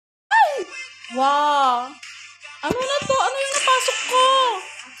Wow! Ano na to? Ano yung napasok ko?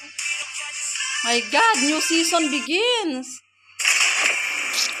 My God, new season begins.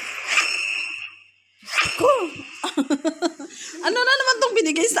 Ko. Ano na naman tong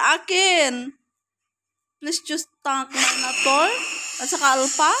binigay sa akin? Let's just tank Minotaur at saka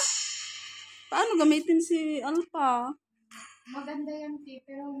Alpha. Paano gamitin si Alpha? Maganda yan,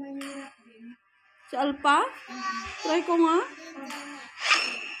 pero mahirap din. Si Alpha? Try ko nga.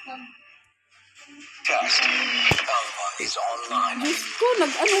 Alpha is online. Diyos ko,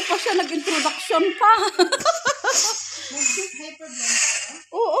 nag-ano pa siya, nag-introduction pa. Hyperblend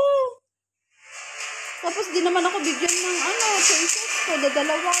ko? Oo. Tapos di naman ako bigyan ng chances ko,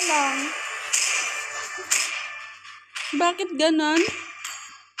 dalawa lang. Bakit ganon?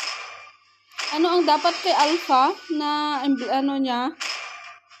 Ano ang dapat kay Alpha na niya?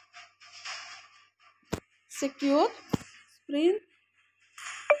 Execute, sprint,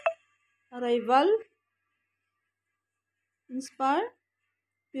 arrival, inspire,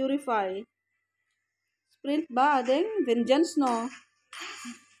 purify. Sprint ba, adeng? Vengeance, no?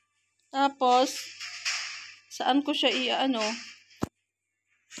 Tapos, saan ko siya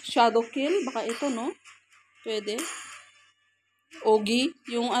shadow kill? Baka ito, no? Pwede. Ogi.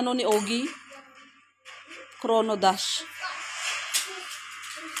 Yung ni Ogi. Chrono Dash.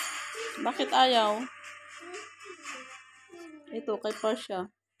 Bakit ayaw? Ito, kay Pharsa.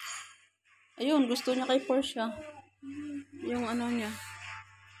 Ayun, gusto niya kay Pharsa. Yung niya.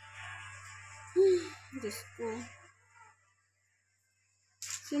 Diyos ko.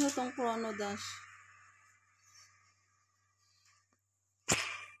 Sino tong Chrono Dash?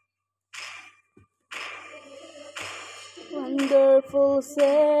 Wonderful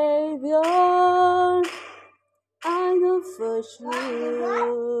Savior, I know for sure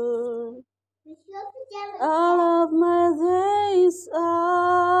all of my days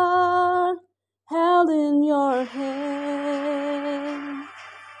are held in your hand,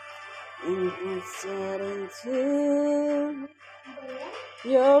 and set into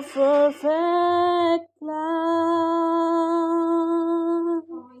your perfect plan.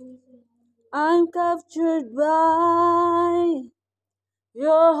 I'm captured by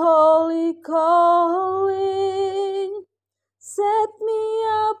your holy calling. Set me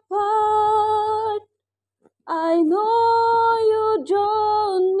apart. I know you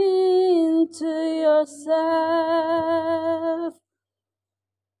drawn me into yourself.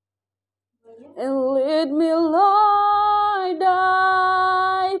 And lead me, Lord,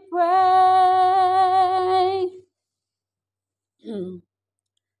 I pray.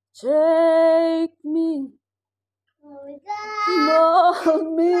 Take me, mold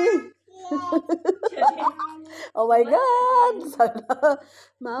me. Oh my God! Sana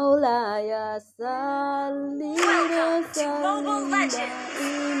maulaya sa lido sa lindain ng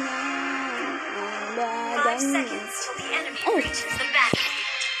 5 seconds till the enemy reaches the battlefield.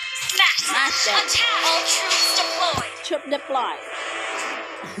 Smash! Attack! All troops deployed! Troop deploy.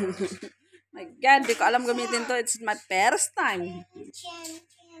 My God, di ko alam gamitin to. It's my first time.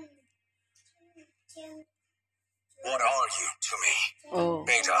 What are you to me? Oh.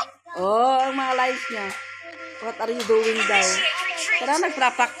 Beta. Oh, ang mga lives niya. What are you doing daw? Tara,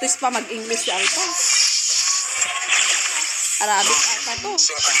 nagpra-practice pa mag-English si Alpha. Arabic ata to.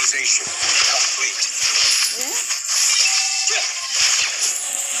 Synchronization complete. Eh?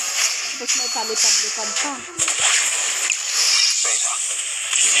 Tapos may palipad-lipad pa. Beta.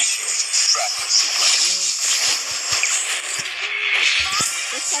 Initiate tracking sequence.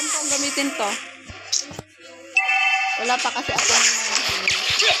 Tapos saan ko gamitin to? Wala pa kasi akong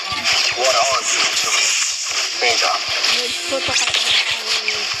What are you to me? Beta. gusto to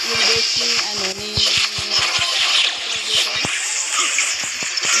yung base ni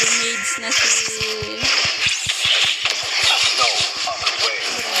yung maids na si No other way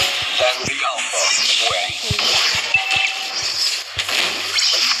than the Alpha way.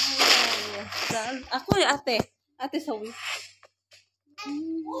 Ako ate sawi.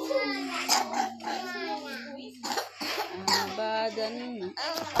 Badan na.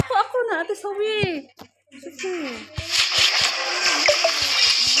 Ako na ate sawi. Sige.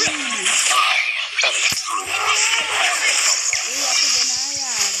 I am true. Ate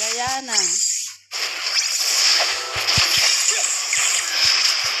Diana.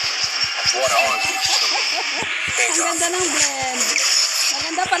 What are you to me? Ang Beta. ganda ng blend.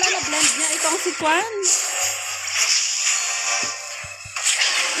 Maganda pala na blend niya itong si Kwan.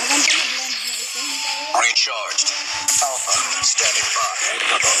 Maganda na blend niya ito. Recharged. Alpha standing by.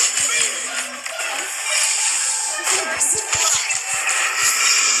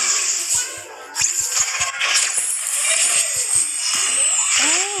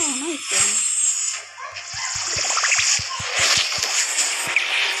 Oh, nice one.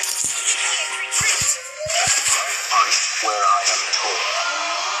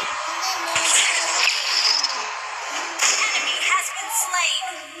 slain.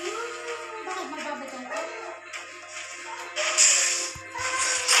 Bakit mababatong ko?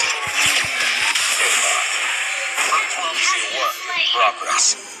 Clumsy work in progress.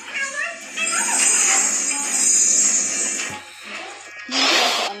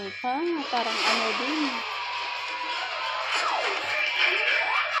 Saan pa? Parang ano din.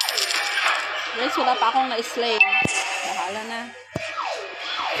 Guys, wala pa akong na-slay. Bahala na.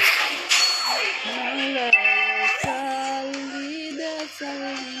 Salida,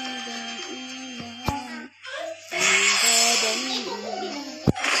 salida, ilan.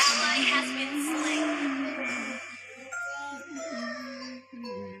 Ally has been slain.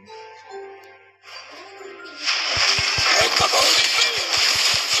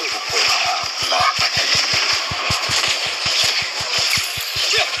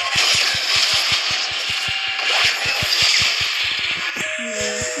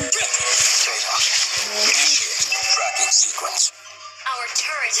 Tracking sequence. Our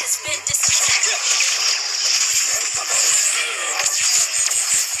turret has been destroyed.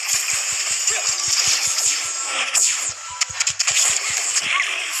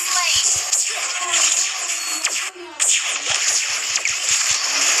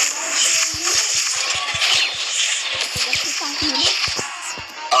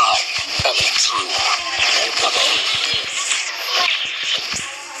 I am true.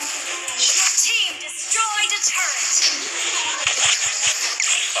 Your team destroyed a turret.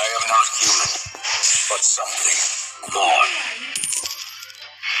 I am not human, but something more.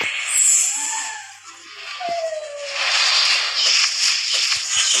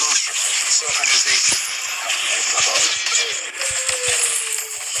 Motion, synchronization.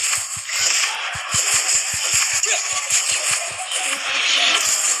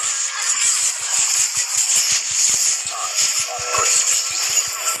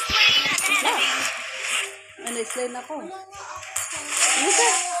 Na-slay na ako. Your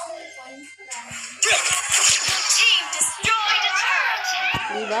team destroyed a turret.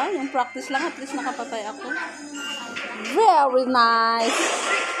 Diba? Yung practice lang, at least nakapatay ako. Very nice!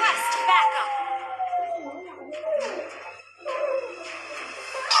 Request backup.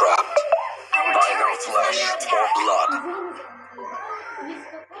 Trapped Our by no turret is flesh under or attack. blood.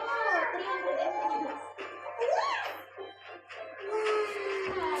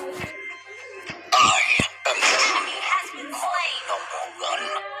 I am the Enemy has been slain. number one.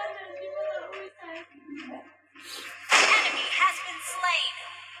 Enemy has been slain.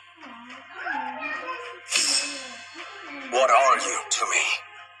 What are you to me,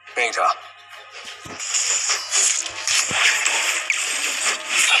 Beta?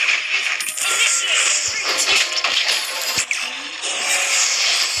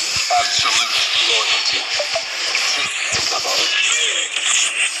 Absolute loyalty.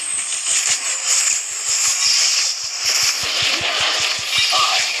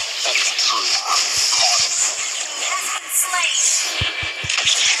 I am the true monarch. Has been slain.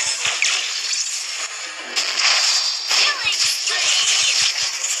 Killing spree.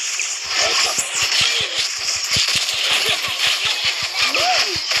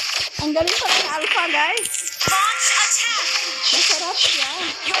 Ang galing pala ng alpha, guys. Launch attack. Masarap siya.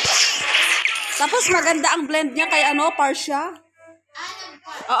 Your team Tapos maganda ang blend niya kay ano, Pharsa.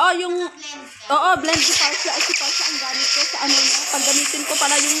 Oo, yung... Oo, blend si Pharsa. Ay, si Pharsa ang gamit ko sa ano niya. Pag gamitin ko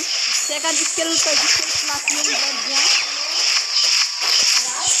pala yung second skill, third skill plus yung blend niya.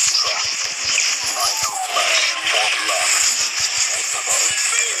 By no flesh or blood.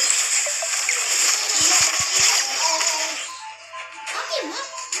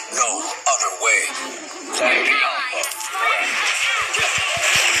 No other way than the alpha.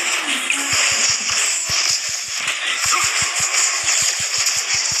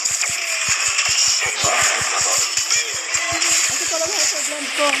 Kasi ko lang hyper blend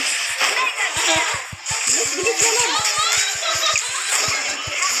ko. Bilis na lang.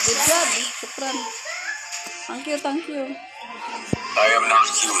 Good job. Shukran. Thank you, thank you. I am not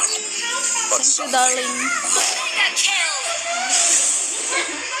human, but Thank you, something darling. mega kill.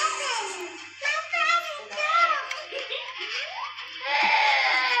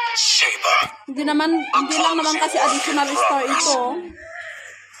 Shaper. Hindi lang naman kasi additional star ito.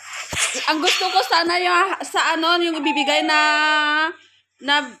 Ang gusto ko sana yung sa ano yung ibibigay na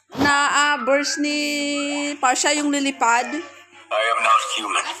burst ni Pharsa yung lilipad. I am not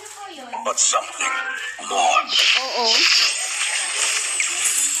human, but something more. Oo.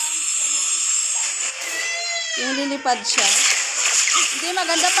 Yung lilipad siya. Hindi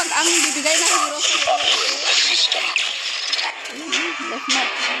maganda pag ang bibigay na hero sa Operate the system. left not.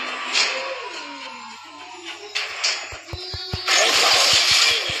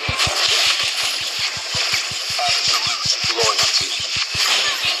 Absolute loyalty.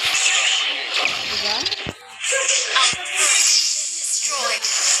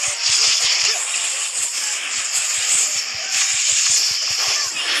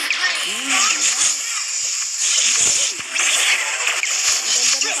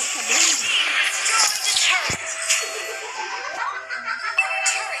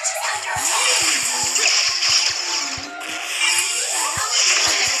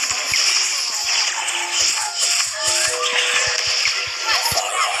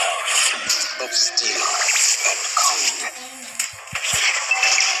 of steel and cold.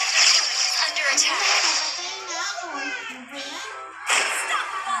 Under attack.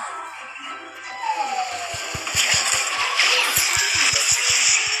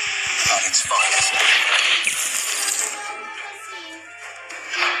 At its finest.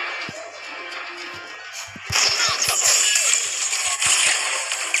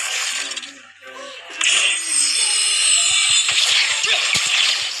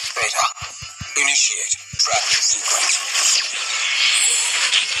 Beta, initiate tracking sequence.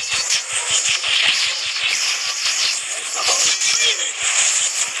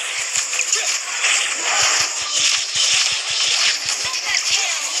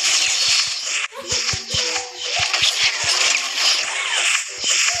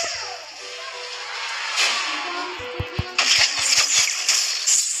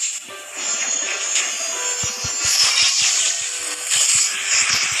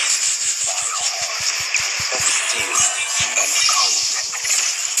 Of steel and cold.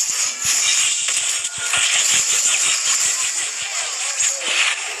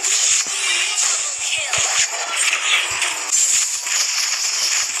 Kill.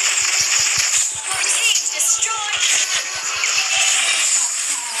 Your team destroyed.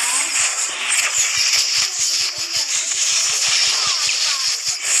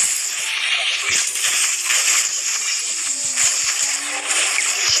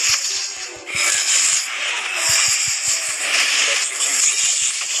 Execution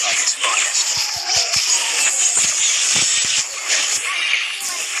at its finest.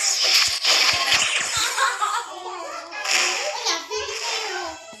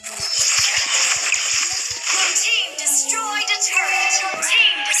 Your team destroyed a turret. Your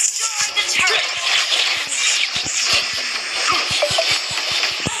team destroyed a turret.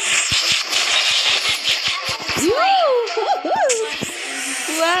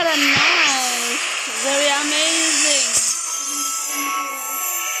 What a nice! Very amazing!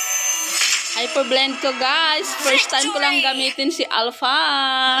 Hyperblend ko guys. First time ko lang gamitin si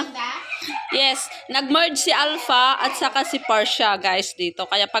Alpha. Yes, nag-merge si Alpha at saka si Pharsa guys dito.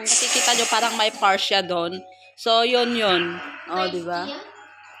 Kaya pag nakikita nyo parang may Pharsa doon. So yun yun. Oh, di ba?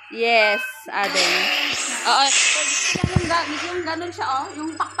 Yes, Aden. Oo, yung ganun siya oh.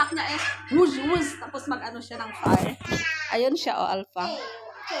 Yung pakpak niya eh. Whoosh, whoosh. Tapos mag-ano siya ng fire. Ayun siya oh, Alpha.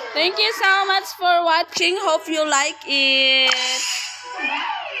 Thank you so much for watching. Hope you like it.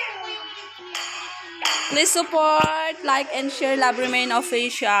 Please support, like, and share Love Remain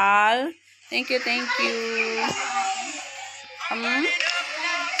Official. Thank you, thank you.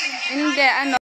 Hindi, ano.